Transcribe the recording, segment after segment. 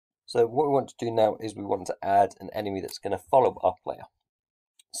So what we want to do now is we want to add an enemy that's going to follow our player.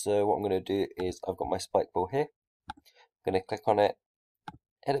 So what I'm going to do is I've got my spike ball here. I'm going to click on it,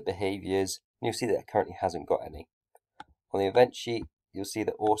 edit behaviors, and you'll see that it currently hasn't got any. On the event sheet, you'll see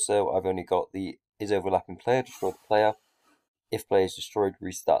that also I've only got the is overlapping player, destroy the player. If player is destroyed,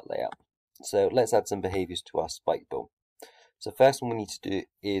 restart layout. So let's add some behaviors to our spike ball. So first one we need to do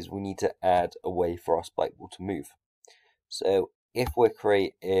is we need to add a way for our spike ball to move. So if we're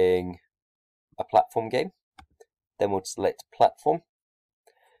creating a platform game, then we'll select platform.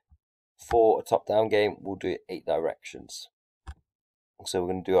 For a top-down game, we'll do 8 directions. So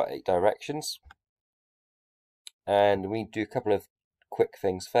we're going to do our 8 directions. And we need to do a couple of quick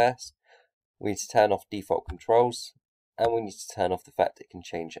things first. We need to turn off default controls, and we need to turn off the fact it can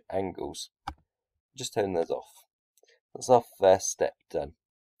change angles. Just turn those off. That's our first step done.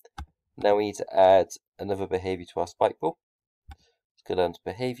 Now we need to add another behavior to our spike ball. Let's go down to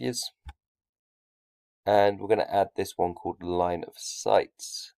behaviors, and we're going to add this one called line of sight.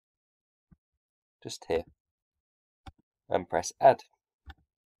 Just here, and press add.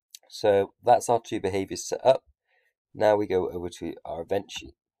 So that's our 2 behaviors set up. Now we go over to our event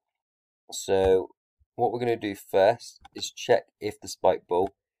sheet. So what we're going to do first is check if the spike ball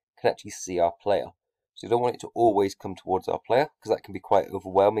can actually see our player. So you don't want it to always come towards our player, because that can be quite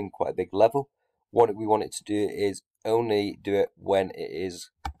overwhelming, quite a big level. What we want it to do is only do it when it is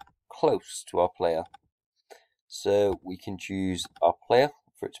close to our player. So we can choose our player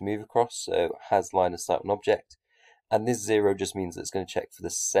for it to move across, so has line of sight on object, and this 0 just means that it's going to check for the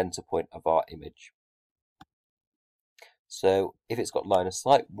center point of our image. So if it's got line of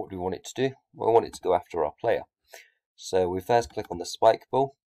sight, what do we want it to do? Well, we want it to go after our player. So we first click on the spike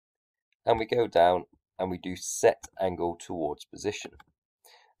ball, and we go down and we do set angle towards position.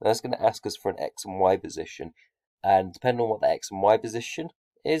 Now that's going to ask us for an X and Y position, and depending on what the X and Y position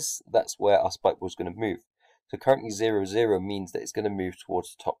is, that's where our spike ball is going to move. So currently 0, 0 means that it's going to move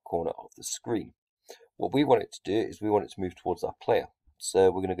towards the top corner of the screen. What we want it to do is we want it to move towards our player. So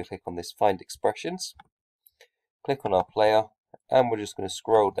we're going to go click on this Find Expressions, click on our player, and we're just going to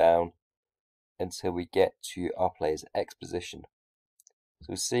scroll down until we get to our player's X position.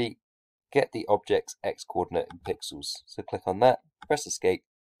 So we see, get the object's X coordinate in pixels. So click on that, press escape,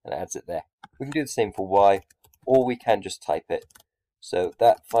 and it adds it there. We can do the same for Y, or we can just type it. So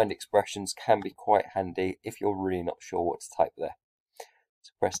that Find Expressions can be quite handy if you're really not sure what to type there.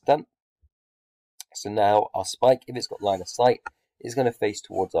 So press done. So now our spike, if it's got line of sight, is going to face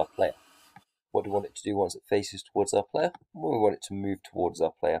towards our player. What do we want it to do once it faces towards our player? Well, we want it to move towards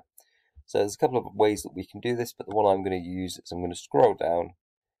our player. So there's a couple of ways that we can do this, but the one I'm going to use is I'm going to scroll down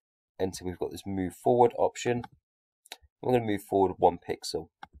until we've got this move forward option. I'm going to move forward 1 pixel.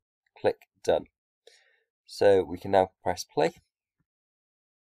 Click done. So we can now press play.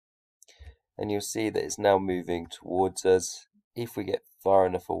 And you'll see that it's now moving towards us. If we get far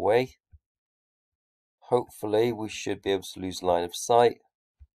enough away, hopefully we should be able to lose line of sight.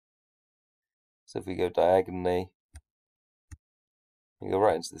 So if we go diagonally, we go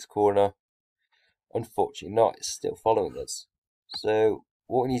right into this corner. Unfortunately not, it's still following us. So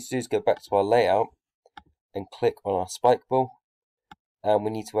what we need to do is go back to our layout and click on our spike ball, and we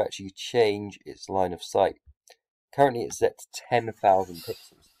need to actually change its line of sight. Currently it's set to 10,000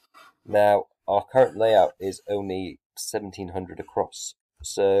 pixels. Now our current layout is only 1700 across,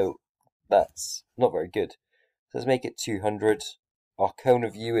 so that's not very good. So let's make it 200. Our cone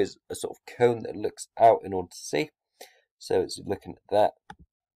of view is a sort of cone that looks out in order to see. So it's looking at that.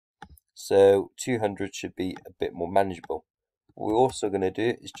 So 200 should be a bit more manageable. What we're also going to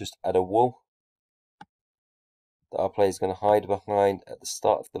do is just add a wall that our player is going to hide behind at the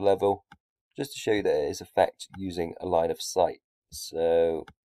start of the level, just to show you that it is effect using a line of sight. So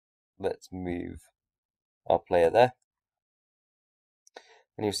let's move our player there.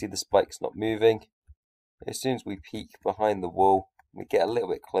 And you'll see the spike's not moving. As soon as we peek behind the wall, we get a little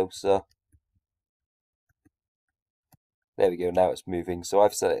bit closer. There we go, now it's moving. So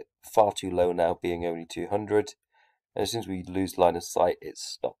I've set it far too low now, being only 200. And as soon as we lose line of sight, it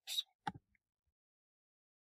stops.